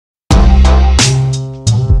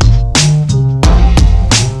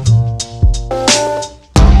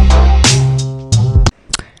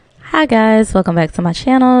Hi guys, welcome back to my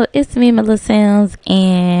channel. It's me, Melissa Sims,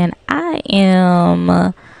 and I am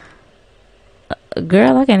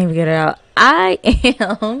girl, I can't even get it out. I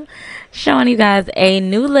am showing you guys a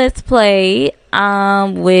new let's play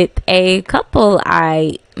with a couple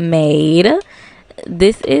I made.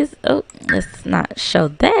 This is let's not show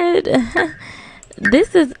that.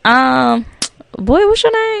 This is boy, what's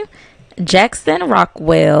your name? Jaxton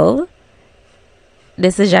Rockwell.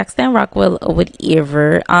 This is Jaxton Rockwell with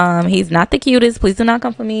Ever. He's not the cutest. Please do not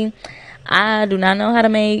come for me. I do not know how to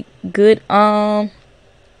make good male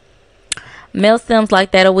sims like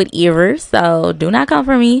that with Ever, so do not come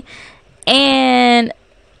for me. And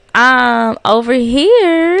over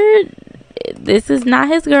here, this is not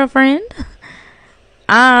his girlfriend.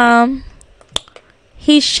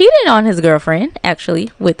 He's cheating on his girlfriend actually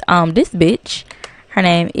with this bitch. Her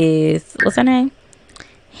name is, what's her name?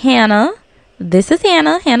 Hannah. This is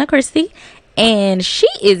Hannah Christie, and she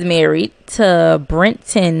is married to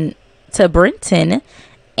Brenton,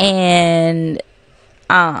 and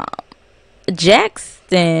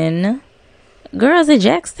Jaxton. Girl, is it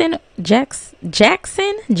Jaxton?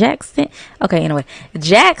 Jackson? Okay, anyway,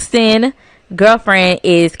 Jaxton girlfriend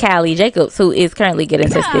is Cali Jacobs, who is currently getting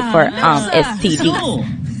tested for STD.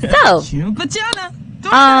 So,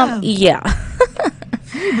 yeah.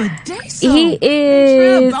 He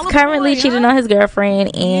is currently cheating on his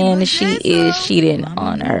girlfriend, and she is cheating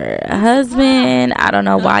on her husband. I don't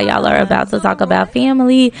know why y'all are about to talk about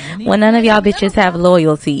family when none of y'all bitches have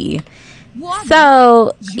loyalty.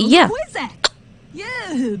 So yeah,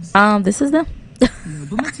 this is them.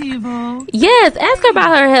 Yes, ask her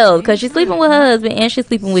about her health, because she's sleeping with her husband and she's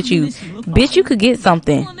sleeping with you. Bitch, you could get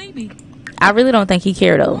something. I really don't think he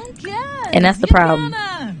cared though, and that's the problem.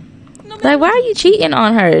 Like, why are you cheating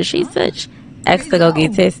on her? She's such ex to go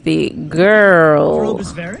get tested. Girl.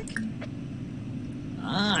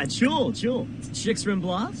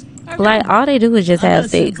 Like, all they do is just have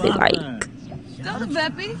sex. They like,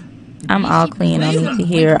 I'm all clean. I need to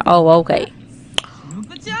hear. Oh, okay.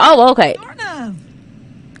 Oh, okay.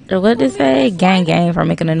 What did it say? Gang for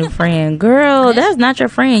making a new friend. Girl, that's not your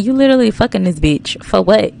friend. You literally fucking this bitch. For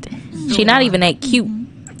what? She not even that cute.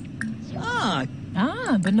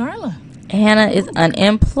 Benarla. Hannah is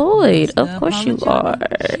unemployed. Of course you are.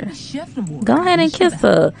 Go ahead and kiss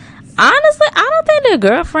her. Honestly, I don't think the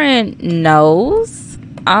girlfriend knows.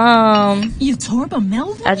 I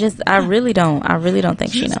really don't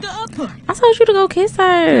think she knows. I told you to go kiss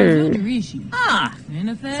her.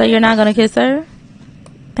 So you're not gonna kiss her?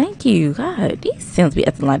 Thank you. God, these Sims be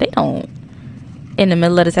acting like they don't. In the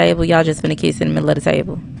middle of the table, y'all just finna kiss in the middle of the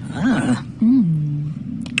table.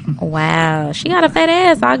 Wow, she got a fat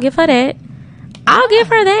ass. I'll give her that. I'll give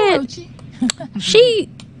her that. She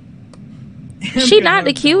not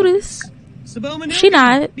the cutest. She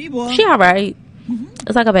not. She alright.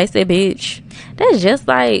 It's like a basic bitch. That's just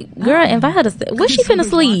like, girl, invite her to stay. Where she finna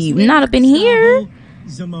sleep? Not up in here.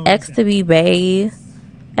 X to be bae.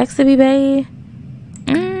 X to be bae.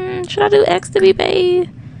 Should I do X to be bae?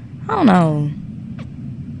 I don't know.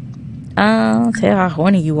 Tell how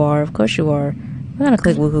horny you are. Of course you are. We're gonna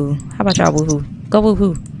click woohoo. How about y'all woohoo? Go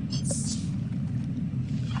woohoo.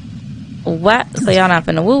 What? So y'all not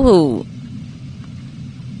finna woohoo.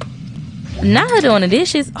 Not her doing the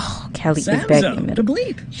dishes. Oh, Cali is back in the middle.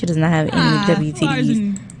 She does not have any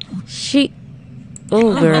WTDs.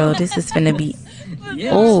 Oh girl, this is finna be.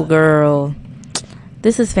 Oh girl,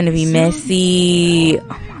 this is finna be messy.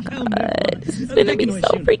 Oh my god, this is finna be so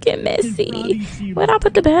freaking messy. Where'd I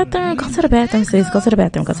put the bathroom? Go to the bathroom, sis. Go to the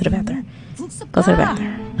bathroom. Go to the bathroom. Go to the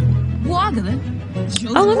bathroom.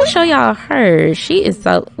 Oh, let me show y'all her. She is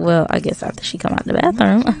so, well, I guess after she come out the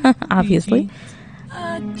bathroom, obviously.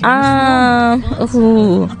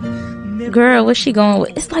 Ooh, girl, what's she going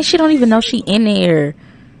with? It's like she don't even know she in there.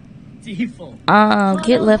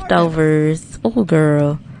 Get leftovers. Oh,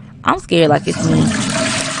 girl, I'm scared like it's me.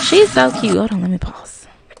 She's so cute. Hold on, let me pause.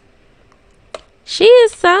 She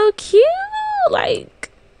is so cute.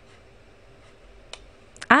 Like,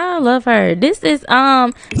 I love her. This is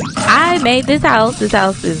I made this house. This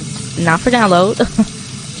house is not for download.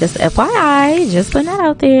 Just FYI, just putting that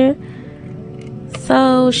out there.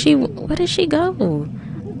 So where did she go?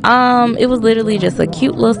 It was literally just a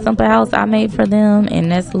cute little simple house I made for them, and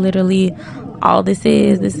that's literally all this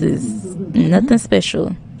is. This is nothing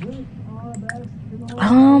special.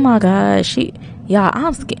 Oh my god, y'all,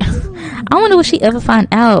 I'm scared. I wonder will she ever find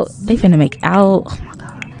out. They finna make out. Oh my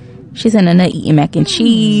god. She's in the nut eating mac and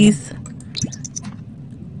cheese.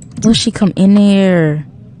 Will she come in there?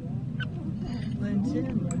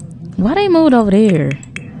 Why they moved over there?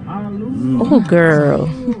 Oh girl.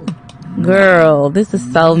 Girl, this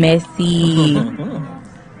is so messy.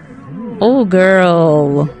 Oh,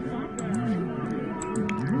 girl.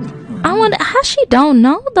 I wonder how she don't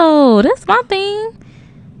know, though. That's my thing.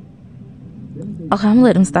 Okay, I'm gonna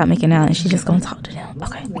let them stop making out and she just gonna talk to them.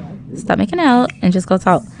 Okay. Stop making out and just go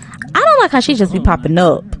talk. I don't like how she just be popping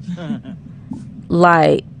up.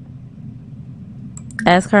 Like,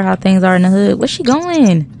 ask her how things are in the hood. Where's she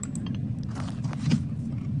going?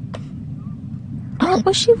 Oh,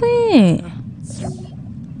 where she went?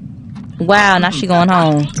 Wow, now she going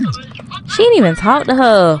home. She didn't even talk to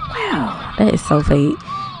her. Wow, that is so fake.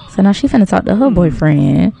 So now she finna talk to her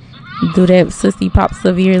boyfriend. Do that sissy pop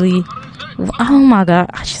severely. Oh my god,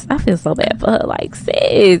 I feel so bad for her. Like,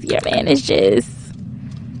 sis, your man is just,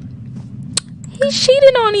 he's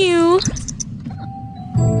cheating on you.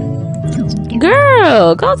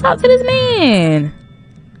 Girl, go talk to this man.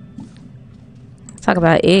 Talk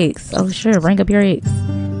about ex. Oh sure, bring up your ex.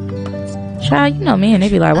 Child, you know man, they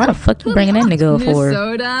be like, why the fuck you bringing that nigga up for?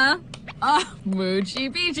 Soda. Oh,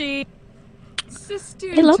 moochie peachy.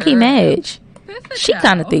 Hey, low-key match. She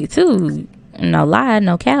kind of thick too. No lie,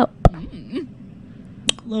 no cap.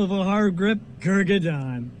 Love a hard grip,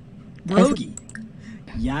 Kurgadon. Brogy.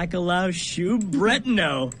 Yakalau shoe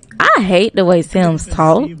Bretno. I hate the way Sims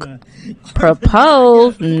talk.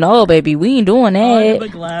 Propose? No, baby, we ain't doing that.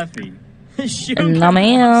 No,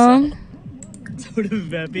 ma'am.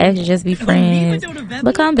 I should just be friends.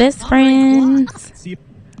 Become best friends.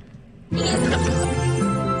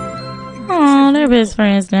 Oh, they're best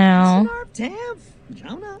friends now.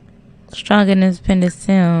 Strong and independent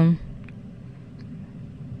Sim.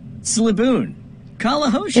 Sliboon.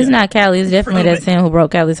 It's not Cali. It's definitely that Sim who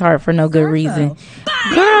broke Cali's heart for no good reason. Girl,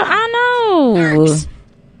 I know. Cause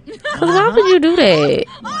why would you do that?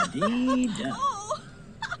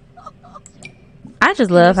 I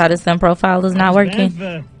just love how the Sim profile is not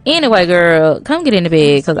working. Anyway, girl, come get in the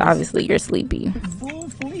bed because obviously you're sleepy.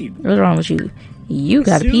 What's wrong with you? You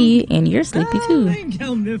gotta pee and you're sleepy too.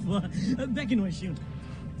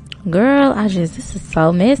 Girl, this is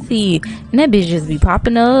so messy. And that bitch just be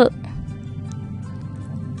popping up.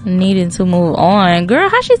 Needing to move on. Girl,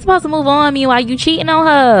 how she supposed to move on me while you cheating on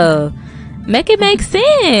her? Make it make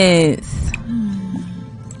sense.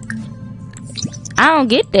 I don't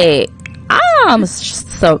get that. I'm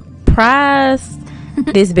surprised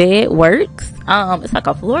this bed works. It's like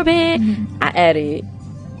a floor bed. I added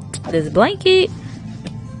this blanket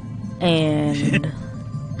and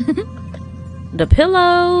the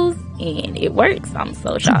pillows and it works. I'm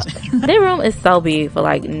so shocked. Their room is so big for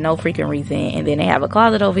like no freaking reason. And then they have a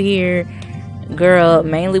closet over here, girl,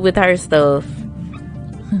 mainly with her stuff.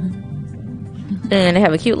 And they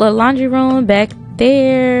have a cute little laundry room back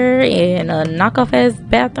there and a knockoff ass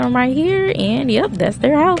bathroom right here. And yep, that's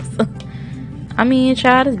their house. I mean,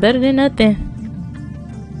 child, is better than nothing.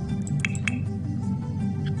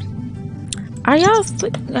 Are y'all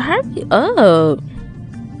hurry up,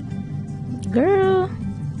 girl?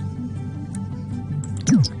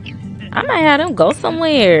 I might have them go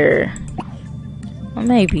somewhere. Or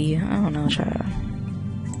maybe, I don't know, child.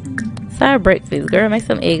 Side breakfast, girl. Make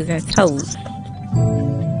some eggs and toast.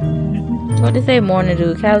 What did they morning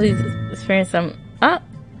do? Cali's experiencing some.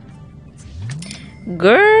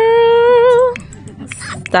 Girl,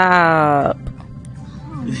 stop.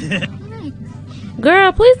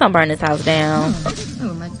 Girl, please don't burn this house down.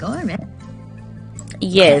 Oh my god.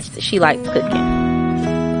 Yes, she likes cooking.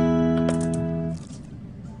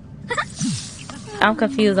 I'm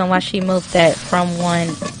confused on why she moved that from one.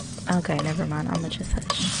 Okay, never mind. I'm gonna just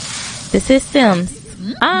hush. This is Sims.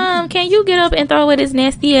 Can you get up and throw away this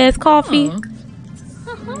nasty ass coffee?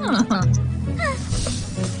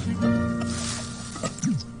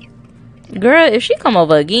 Girl, if she come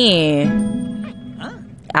over again,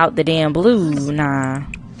 out the damn blue, nah.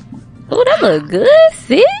 Oh, that look good,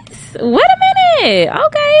 sis. Wait a minute.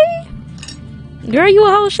 Okay. Girl, you a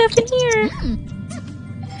whole chef in here.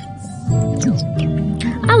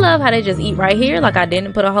 I love how they just eat right here. Like I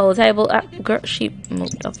didn't put a whole table. Girl, she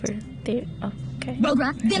moved over there. Okay.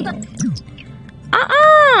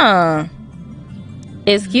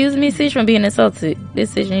 Excuse me, sis, from being insulted.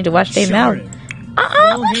 This sis need to watch their mouth.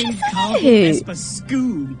 What she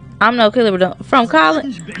said? I'm no killer, but from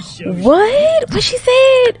Colin. What she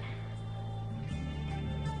said?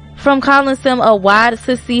 From calling Sim a wide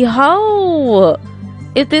sissy hoe.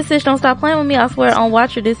 If this sis don't stop playing with me, I swear on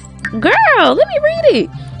Watcher this. Girl, let me read it.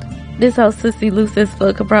 This whole sissy loose as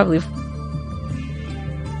fuck could probably.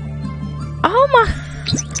 Oh my.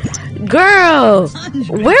 Girl.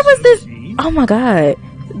 Where was this? Oh my god.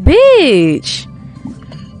 Bitch.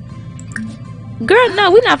 Girl,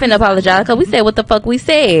 no, we not finna apologize because we said what the fuck we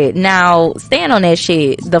said. Now, stand on that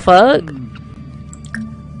shit. The fuck?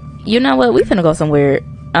 You know what? We finna go somewhere.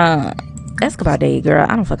 Escobar Day, girl.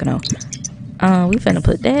 I don't fucking know. We finna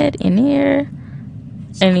put that in there.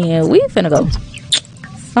 And then we finna go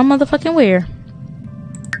some motherfucking where.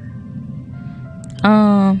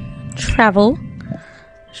 Travel.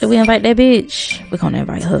 Should we invite that bitch? We're gonna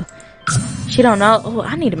invite her. She don't know. Oh,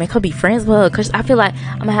 I need to make her be friends with her because I feel like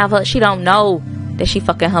I'm gonna have her. She don't know that she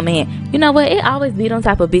fucking her man. You know what? It always be on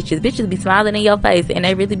type of bitches. Bitches be smiling in your face and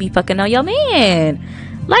they really be fucking on your man.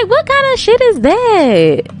 Like, what kind of shit is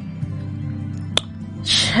that?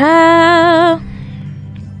 Child.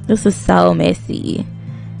 This is so messy.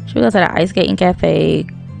 Should we go to the ice skating cafe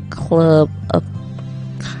club?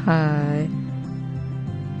 Okay.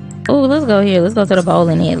 Oh, let's go here. Let's go to the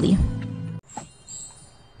bowling alley.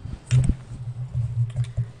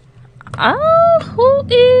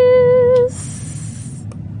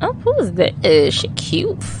 Who is that? Is she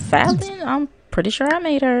cute? Fallon? I'm pretty sure I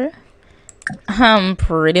made her. I'm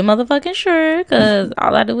pretty motherfucking sure, because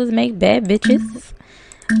all I do is make bad bitches.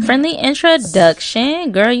 Friendly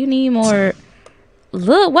introduction. Girl, you need more.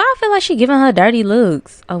 Look, why I feel like she giving her dirty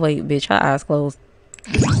looks? Oh, wait, bitch, her eyes closed.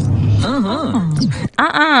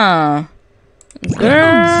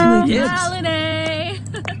 Girl. Holiday.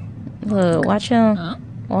 Look, watch him.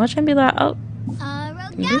 Watch him be like, oh,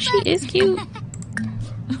 this shit is cute.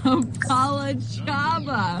 Paula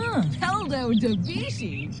Chaba. Peldo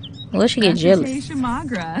Davishi. What she get jealous?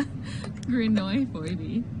 Magra. Grinoi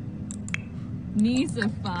Foibi. Nisa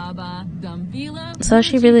Faba. Dumbila. So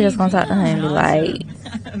she really just gonna talk to her and be like,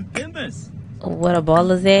 what a ball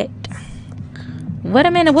is that? Wait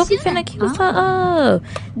a minute, what we finna accuse her of?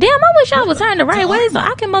 Damn, I wish I would turn the right way so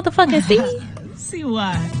I can motherfucking see. See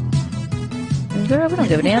why. Girl, we don't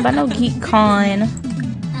give a damn about no geek con.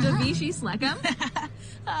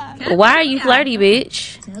 Why are you flirty,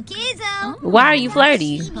 bitch? Why are you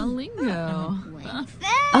flirty?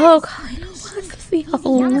 Oh,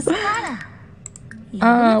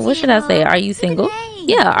 what should I say? Are you single?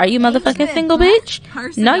 Yeah, are you motherfucking single, bitch?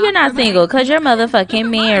 No, you're not single, cause you're motherfucking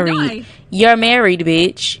married. You're married,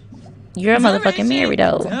 bitch. You're motherfucking married,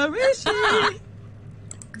 though.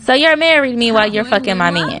 So you're married, meanwhile you're fucking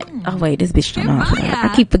my man. Oh wait, this bitch don't know.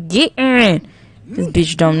 I keep forgetting. This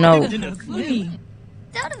bitch don't know.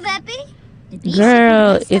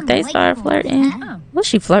 Girl, if they start flirting, will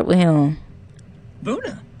she flirt with him?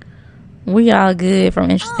 We all good from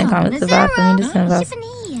interesting comments to vibe from me to vibe.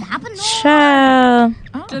 Child.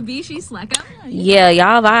 Yeah,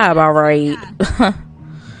 y'all vibe alright.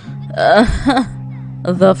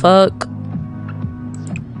 The fuck?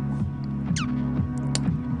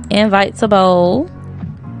 Invite to bowl.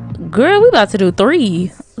 Girl, we about to do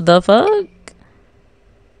 3. The fuck?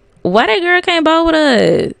 Why that girl can't bowl with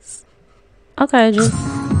us? Okay, just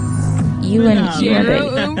you and baby.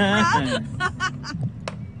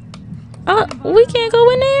 We can't go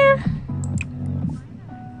in there?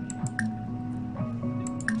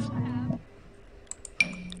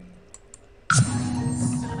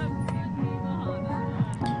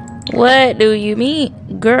 What do you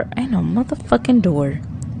mean? Girl, ain't no motherfucking door.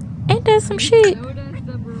 Ain't that some shit?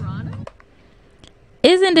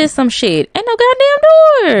 Isn't this some shit? Ain't no goddamn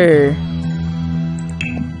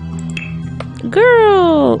door.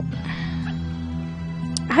 Girl.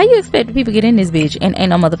 How you expect the people to get in this bitch and ain't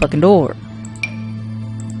no motherfucking door?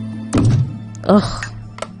 Ugh.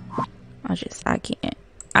 I can't.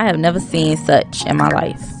 I have never seen such in my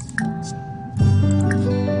life.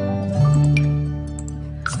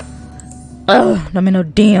 Ugh, that made no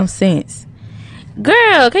damn sense.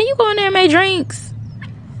 Girl, can you go in there and make drinks?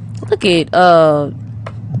 Look at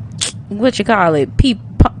what you call it?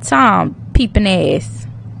 Tom peeping ass.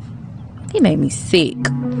 He made me sick.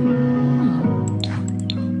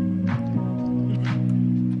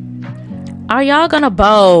 Are y'all gonna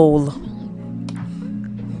bowl?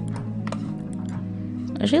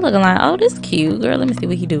 She looking like, oh, this cute. Girl, let me see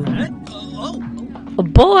what he do.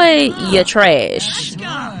 Boy, you're trash.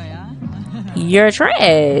 You're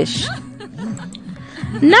trash.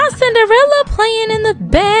 Not Cinderella playing in the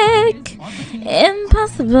back.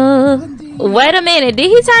 Impossible. Wait a minute. Did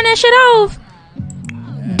he turn that shit off?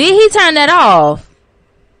 Did he turn that off?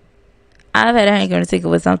 I've had a hang on a ticket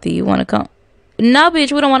with something. You want to come? No,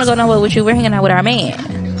 bitch. We don't want to go nowhere with you. We're hanging out with our man.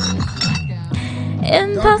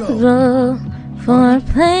 Impossible for a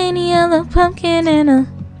plain yellow pumpkin and a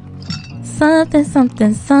something,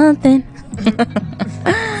 something, something.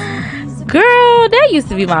 Girl, that used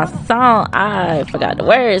to be my song. I forgot the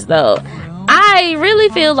words though. I really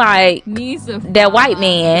feel like that white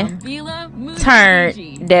man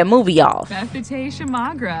turned that movie off. Befete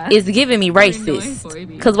Shamagra. It's giving me Green racist. Noy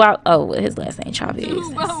Boybi. Cause why? Oh, his last name Chavez.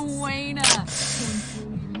 Buena.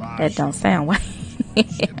 That don't sound white.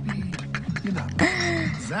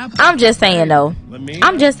 I'm just saying though.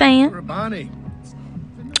 I'm just saying.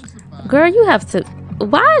 Girl, you have to.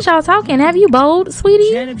 Why is y'all talking? Have you bowled,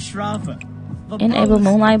 sweetie? Enable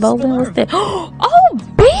moonlight bowling. What's that? Oh,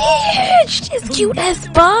 bitch! She's cute as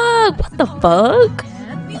fuck. What the fuck?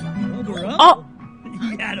 Oh,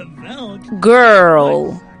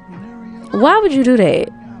 girl. Why would you do that?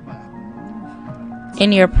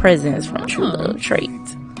 In your presence from True Love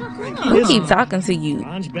Traits. Who keep talking to you?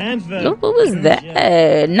 Look, what was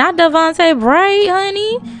that? Not Devontae Bright,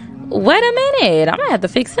 honey. Wait a minute. I'm gonna have to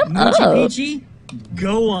fix him up.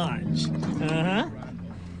 Go on. Uh-huh.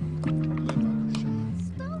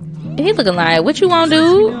 He looking like, what you want,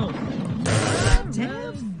 dude?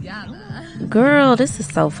 Girl, this is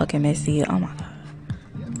so fucking messy. Oh my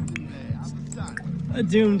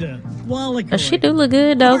god. She do look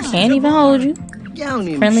good though. Can't even hold you.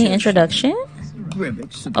 Friendly introduction.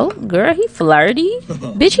 Oh, girl, he flirty.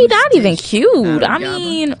 Bitch, he not even cute. I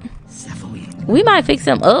mean, we might fix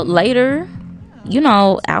him up later. You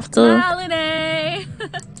know, after. Holiday.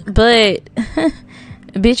 But,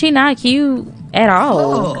 bitch, he not cute at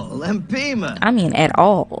all. I mean, at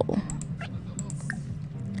all.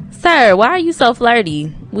 Sir, why are you so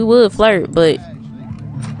flirty? We would flirt, but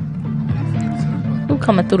who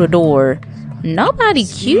coming through the door? Nobody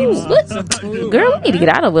cute. What? Girl, we need to get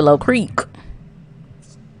out of Willow Creek.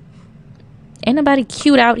 Ain't nobody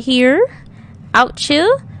cute out here. Out here.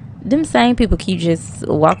 Them same people keep just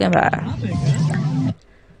walking by.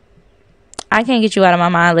 I can't get you out of my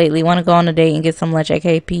mind lately. Want to go on a date and get some lunch at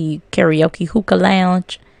KP Karaoke Hookah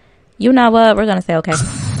Lounge? You know what? We're gonna say okay.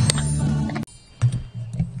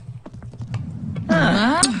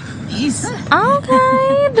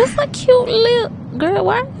 Okay, this a cute little girl.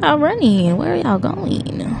 Why are y'all running? Where are y'all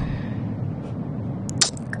going?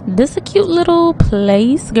 This a cute little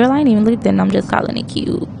place, girl. I ain't even looked at it. I'm just calling it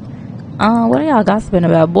cute. What are y'all gossiping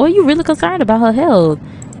about? Boy, you really concerned about her health.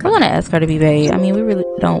 We're gonna ask her to be babe. I mean, we really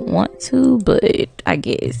don't want to, but I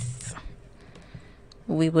guess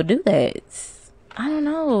we will do that. I don't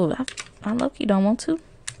know. I low-key don't want to.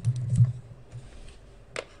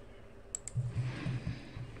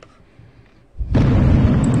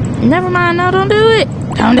 Never mind. No, don't do it.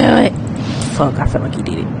 Don't do it. Fuck, I feel like he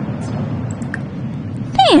did it.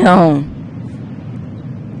 Damn.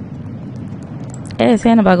 Ask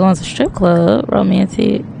Hannah about going to strip club.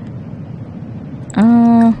 Romantic.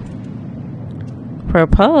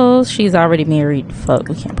 Propose. She's already married. Fuck,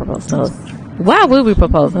 we can't propose to her. Why would we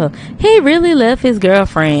propose to her? He really left his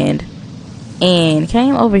girlfriend and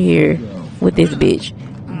came over here with this bitch.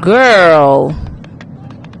 Girl,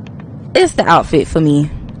 it's the outfit for me.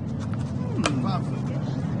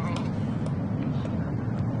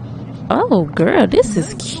 Oh, girl, this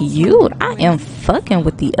is cute. I am fucking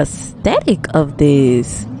with the aesthetic of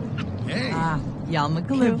this.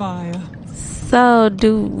 So,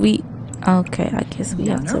 do we... Okay, I guess we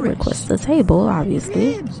have to request the table,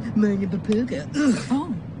 obviously.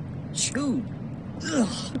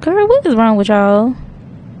 Girl, what is wrong with y'all?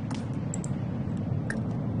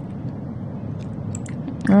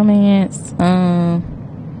 Romance.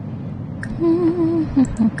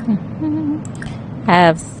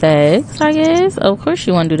 Have sex, I guess. Of course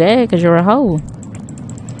you want to do that because you're a hoe.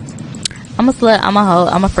 I'm a slut. I'm a hoe.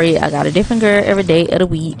 I'm afraid. I got a different girl every day of the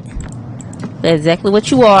week. That's exactly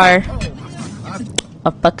what you are.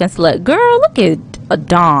 A fucking slut. Girl, look at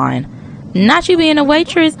Dawn. Not you being a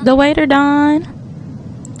waitress. The waiter, Dawn.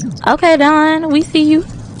 Okay, Dawn. We see you.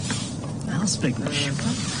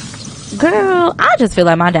 Girl, I just feel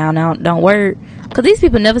like my down now don't work. Because these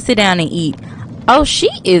people never sit down and eat. Oh, she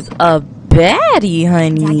is a baddie,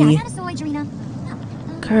 honey.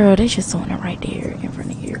 Girl, they just doing it right there in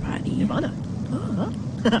front of everybody.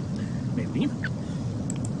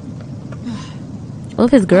 Well,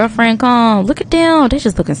 if his girlfriend come, look at them. They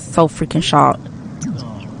just looking so freaking shocked.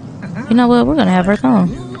 You know what? We're gonna have her come.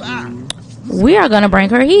 We are gonna bring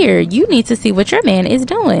her here. You need to see what your man is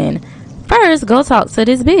doing. First, go talk to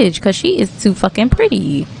this bitch because she is too fucking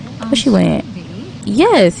pretty. Where she went?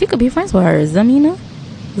 Yes, you could be friends with her. Zamina?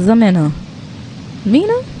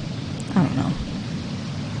 Mina? I don't know.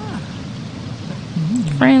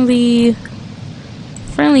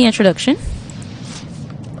 Friendly introduction.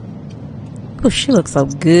 Oh, she looks so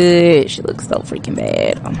good. She looks so freaking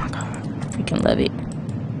bad. Oh my god. I freaking love it.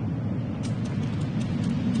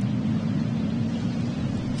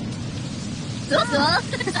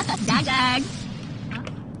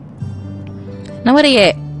 Now where they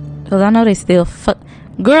at? Because I know they still fuck.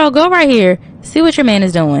 Girl, go right here. See what your man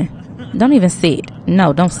is doing. Don't even sit.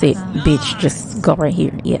 No, don't sit, bitch. Just go right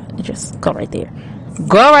here. Yeah, just go right there.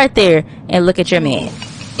 Go right there and look at your man.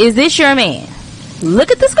 Is this your man?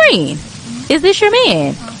 Look at the screen. Is this your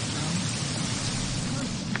man?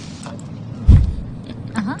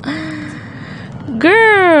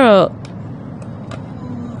 Girl,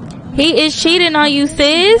 he is cheating on you,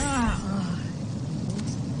 sis.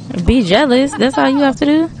 Be jealous. That's all you have to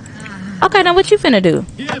do. Okay, now what you finna do?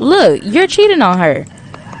 Look, you're cheating on her.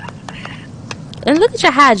 And look at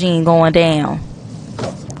your hygiene going down.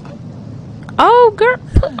 Oh, girl,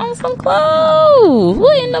 put on some clothes.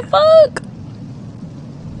 What in the fuck?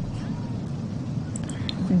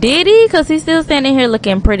 Did he? Because he's still standing here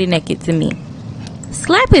looking pretty naked to me.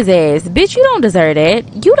 Slap his ass. Bitch, you don't deserve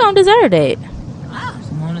that. You don't deserve that.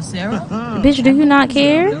 Bitch, do you not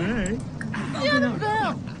care?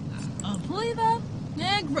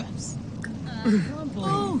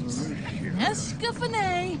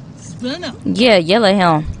 Yeah, yell at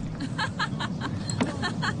him.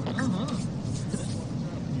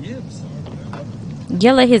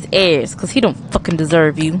 Yell at his ass, cause he don't fucking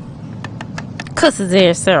deserve you. Cuss his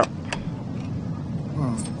ass out.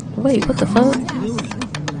 Wait, what the fuck?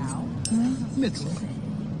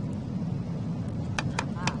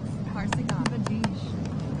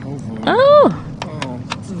 Oh,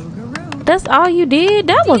 that's all you did?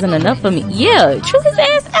 That wasn't enough for me. Yeah, chew his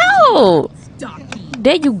ass out.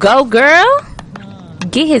 There you go, girl.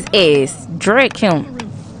 Get his ass. Drag him.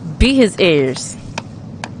 Beat his ears.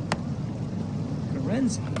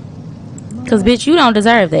 Cause bitch, you don't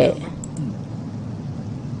deserve that.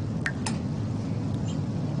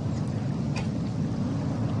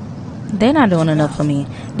 They're not doing enough for me.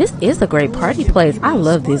 This is a great party place. I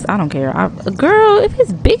love this. I don't care. Girl, if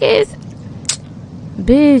it's big as...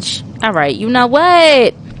 Bitch. Alright, you know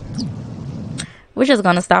what? We're just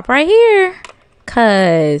gonna stop right here.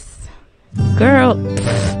 Cause... Girl,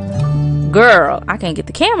 I can't get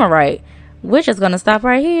the camera right. We're just gonna stop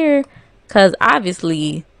right here. Cause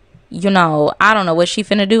obviously, you know, I don't know what she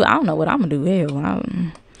finna do. I don't know what I'm gonna do. Hell,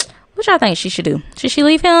 what y'all think she should do? Should she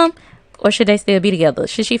leave him? Or should they still be together?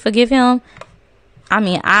 Should she forgive him? I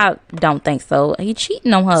mean, I don't think so. He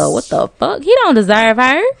cheating on her. What the fuck? He don't deserve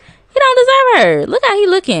her. He don't deserve her. Look how he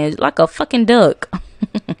looking. Like a fucking duck.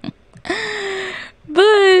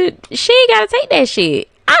 But she ain't gotta take that shit.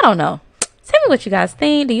 I don't know. Tell me what you guys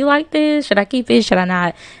think. Do you like this? Should I keep it? Should I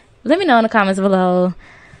not? Let me know in the comments below.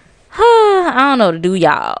 I don't know what to do,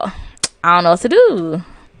 y'all. I don't know what to do.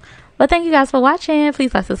 But thank you guys for watching.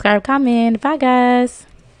 Please like, subscribe, comment. Bye, guys.